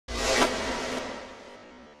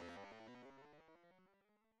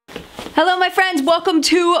Hello my friends, welcome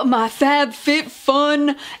to my Fab Fit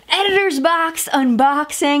Fun editor's box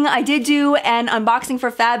unboxing. I did do an unboxing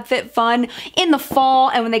for Fab Fit Fun in the fall,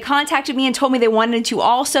 and when they contacted me and told me they wanted to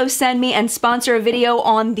also send me and sponsor a video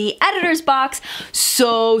on the editor's box,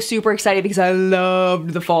 so super excited because I loved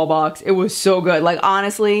the fall box. It was so good, like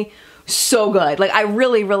honestly, so good. Like I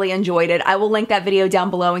really enjoyed it. I will link that video down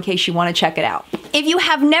below in case you want to check it out. If you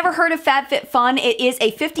have never heard of Fab Fit Fun, it is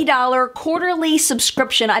a $50 quarterly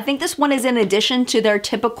subscription. I think this one is in addition to their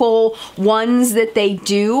typical ones that they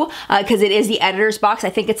do because it is the editor's box. I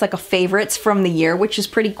think it's like a favorites from the year, which is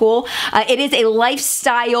pretty cool. It is a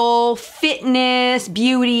lifestyle, fitness,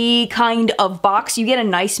 beauty kind of box. You get a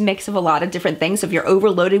nice mix of a lot of different things. So if you're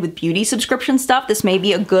overloaded with beauty subscription stuff, this may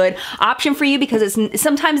be a good option for you because it's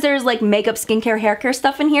sometimes there's like makeup, skincare, hair care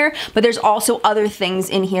stuff in here, but there's also other things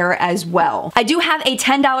in here as well. I do have a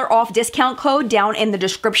 $10 off discount code down in the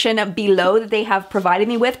description below that they have provided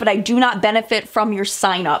me with, but I do not benefit from your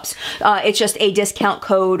signups. It's just a discount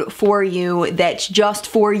code for you that's just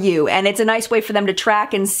for you, and it's a nice way for them to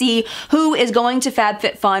track and see who is going to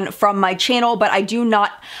FabFitFun from my channel, but I do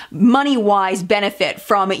not money-wise benefit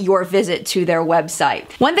from your visit to their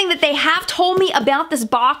website. One thing that they have told me about this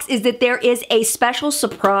box is that there is a special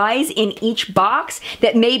surprise in each box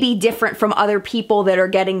that may be different from other people that are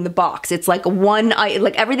getting the box. It's like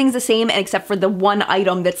like everything's the same except for the one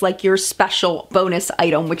item that's like your special bonus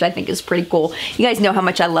item, which I think is pretty cool. You guys know how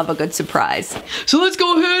much I love a good surprise. So let's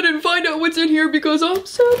go ahead and find out what's in here because I'm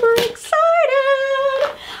super excited.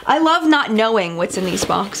 I love not knowing what's in these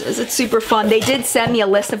boxes. It's super fun. They did send me a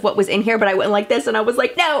list of what was in here, but I went like this and I was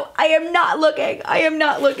like, no, I am not looking. I am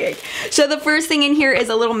not looking. So the first thing in here is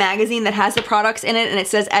a little magazine that has the products in it, and it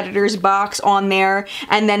says editor's box on there,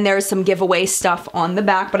 and then there's some giveaway stuff on the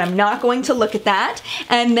back, but I'm not going to look at that.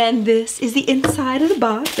 And then this is the inside of the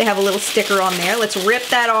box. They have a little sticker on there. Let's rip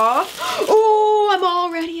that off. Oh, I'm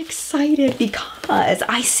already excited because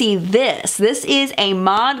I see this. This is a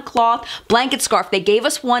mod cloth blanket scarf. They gave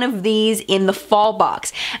us one of these in the fall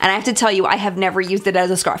box, and I have to tell you, I have never used it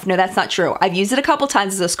as a scarf. No, that's not true. I've used it a couple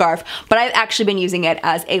times as a scarf, but I've actually been using it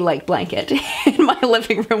as a light blanket in my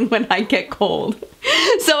living room when I get cold.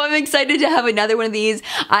 So I'm excited to have another one of these.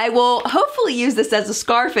 I will hopefully use this as a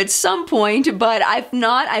scarf at some point, but if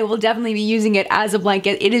not, I will definitely be using it as a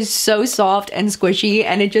blanket. It is so soft and squishy,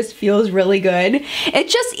 and it just feels really good.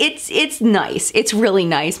 It's nice. It's really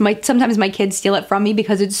nice. Sometimes my kids steal it from me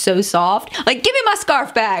because it's so soft. Like, give me my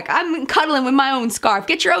scarf back. I'm cuddling with my own scarf.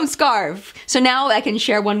 Get your own scarf. So now I can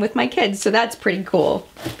share one with my kids, so that's pretty cool.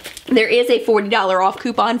 There is a $40 off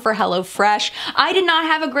coupon for HelloFresh. I did not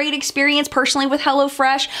have a great experience personally with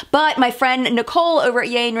HelloFresh, but my friend Nicole over at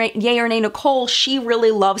Yay or Nay Nicole, she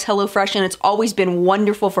really loves HelloFresh, and it's always been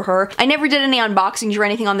wonderful for her. I never did any unboxings or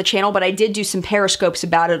anything on the channel, but I did do some Periscopes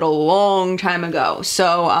about it a long time ago.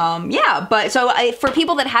 So yeah, but for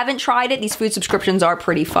people that haven't tried it, these food subscriptions are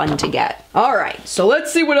pretty fun to get. All right, so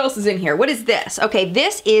let's see what else is in here. What is this? Okay,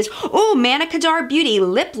 this is, oh, Manicadar Beauty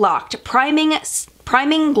Lip Locked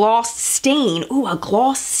Priming Gloss Stain. Ooh, a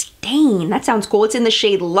gloss stain. That sounds cool. It's in the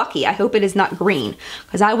shade Lucky. I hope it is not green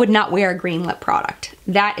because I would not wear a green lip product.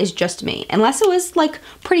 That is just me. Unless it was like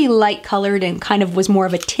pretty light colored and kind of was more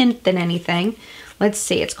of a tint than anything. Let's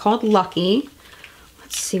see. It's called Lucky.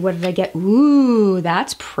 Let's see. What did I get? Ooh,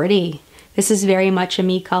 that's pretty. This is very much a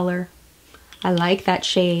me color. I like that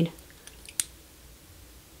shade.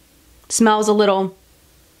 Smells a little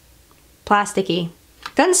plasticky.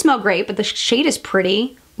 Doesn't smell great, but the shade is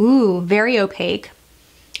pretty. Ooh, very opaque.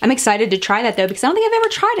 I'm excited to try that though because I don't think I've ever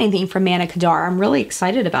tried anything from Manicadar. I'm really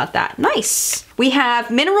excited about that. Nice. We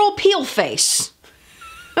have Mineral Peel Face.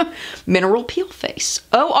 Mineral Peel Face.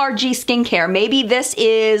 ORG Skincare. Maybe this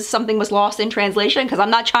is something was lost in translation because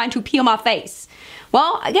I'm not trying to peel my face.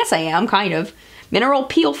 Well, I guess I am, kind of. Mineral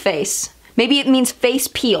Peel Face. Maybe it means face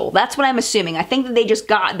peel. That's what I'm assuming. I think that they just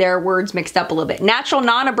got their words mixed up a little bit. Natural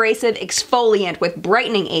non-abrasive exfoliant with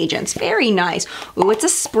brightening agents. Very nice. Ooh, it's a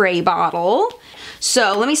spray bottle.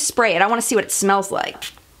 So let me spray it. I want to see what it smells like.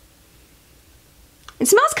 It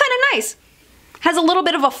smells kind of nice. Has a little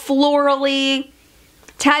bit of a florally,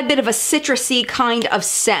 tad bit of a citrusy kind of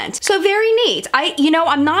scent. So very neat.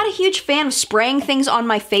 I'm not a huge fan of spraying things on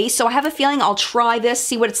my face, so I have a feeling I'll try this,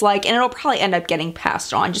 see what it's like, and it'll probably end up getting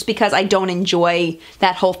passed on just because I don't enjoy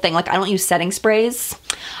that whole thing. Like, I don't use setting sprays.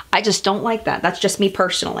 I just don't like that. That's just me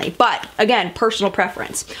personally. But again, personal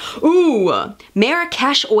preference. Ooh,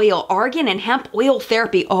 Marrakesh oil, argan and hemp oil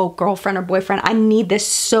therapy. Oh, girlfriend or boyfriend, I need this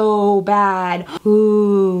so bad.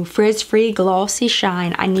 Ooh, frizz-free glossy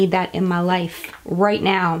shine. I need that in my life right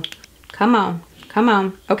now. Come on, come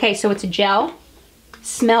on. Okay, so it's a gel.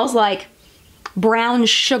 Smells like brown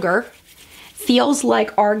sugar. Feels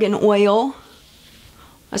like argan oil.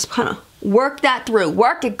 Let's kind of work that through.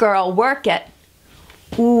 Work it, girl, work it.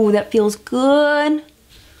 Ooh, that feels good.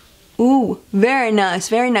 Ooh, very nice,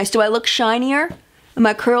 very nice. Do I look shinier? Are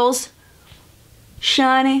my curls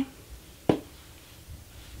shiny?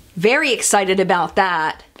 Very excited about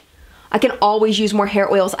that. I can always use more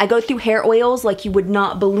hair oils. I go through hair oils like you would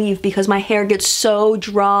not believe because my hair gets so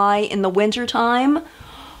dry in the winter time.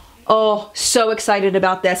 Oh, so excited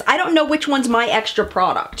about this. I don't know which one's my extra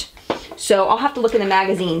product, so I'll have to look in the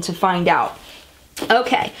magazine to find out.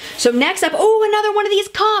 Okay, so next up, oh, another one of these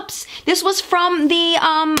cups. This was from the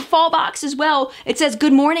fall box as well. It says,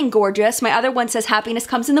 "Good morning, gorgeous." My other one says, "Happiness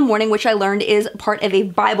comes in the morning," which I learned is part of a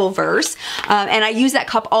Bible verse. And I use that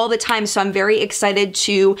cup all the time, so I'm very excited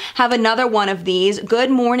to have another one of these.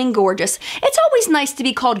 Good morning, gorgeous. It's always nice to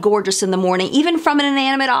be called gorgeous in the morning, even from an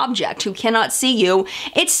inanimate object who cannot see you.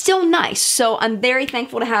 It's still nice, so I'm very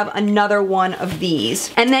thankful to have another one of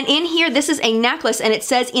these. And then in here, this is a necklace, and it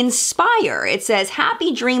says, "Inspire." It says,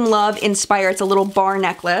 "Happy Dream Love Inspire." It's a little bar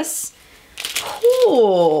necklace.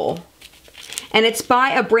 Cool. And it's by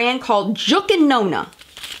a brand called Juk and Nona.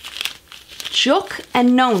 Juk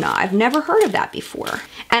and Nona. I've never heard of that before.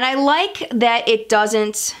 And I like that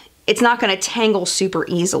it's not gonna tangle super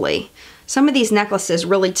easily. Some of these necklaces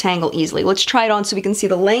really tangle easily. Let's try it on so we can see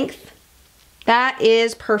the length. That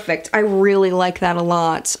is perfect. I really like that a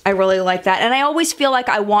lot. I really like that. And I always feel like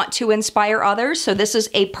I want to inspire others, so this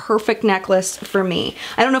is a perfect necklace for me.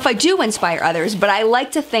 I don't know if I do inspire others, but I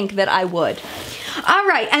like to think that I would. All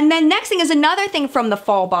right, and then next thing is another thing from the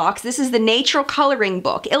fall box. This is the Natural Coloring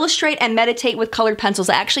Book. Illustrate and meditate with colored pencils.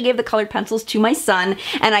 I actually gave the colored pencils to my son,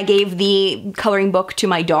 and I gave the coloring book to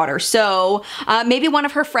my daughter. So maybe one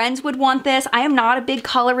of her friends would want this. I am not a big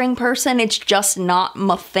coloring person. It's just not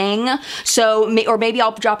my thing. So, or maybe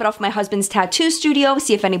I'll drop it off my husband's tattoo studio,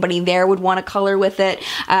 see if anybody there would want to color with it.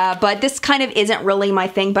 But this kind of isn't really my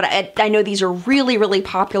thing, but I know these are really, really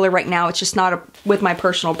popular right now. It's just not with my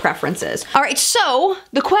personal preferences. All right, so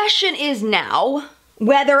the question is now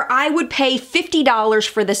whether I would pay $50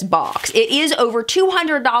 for this box. It is over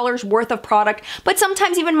 $200 worth of product, but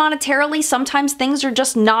sometimes even monetarily, sometimes things are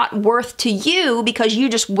just not worth to you because you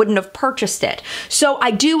just wouldn't have purchased it. So I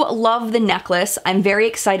do love the necklace. I'm very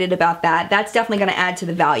excited about that. That's definitely gonna add to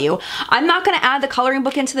the value. I'm not gonna add the coloring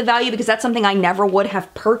book into the value because that's something I never would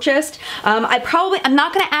have purchased. I'm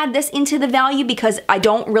not gonna add this into the value because I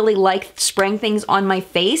don't really like spraying things on my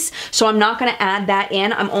face, so I'm not gonna add that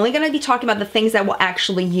in. I'm only gonna be talking about the things that will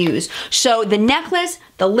actually use. So the necklace,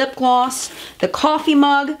 the lip gloss, the coffee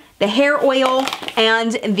mug, the hair oil,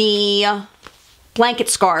 and the blanket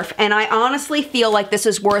scarf, and I honestly feel like this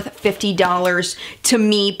is worth $50 to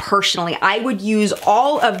me personally. I would use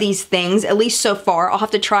all of these things, at least so far. I'll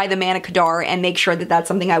have to try the Manna Kadar and make sure that that's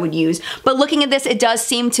something I would use. But looking at this, it does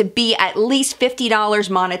seem to be at least $50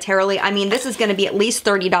 monetarily. I mean, this is gonna be at least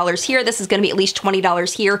 $30 here. This is gonna be at least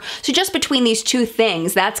 $20 here. So just between these two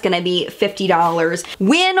things, that's gonna be $50.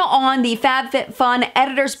 Win on the FabFitFun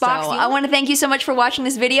Editor's Box. So I wanna thank you so much for watching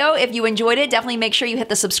this video. If you enjoyed it, definitely make sure you hit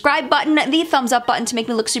the subscribe button, the thumbs up button to make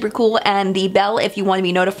me look super cool, and the bell if you want to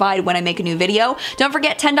be notified when I make a new video. Don't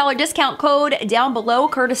forget $10 discount code down below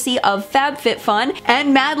courtesy of FabFitFun,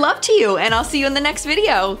 and mad love to you, and I'll see you in the next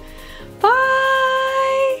video. Bye!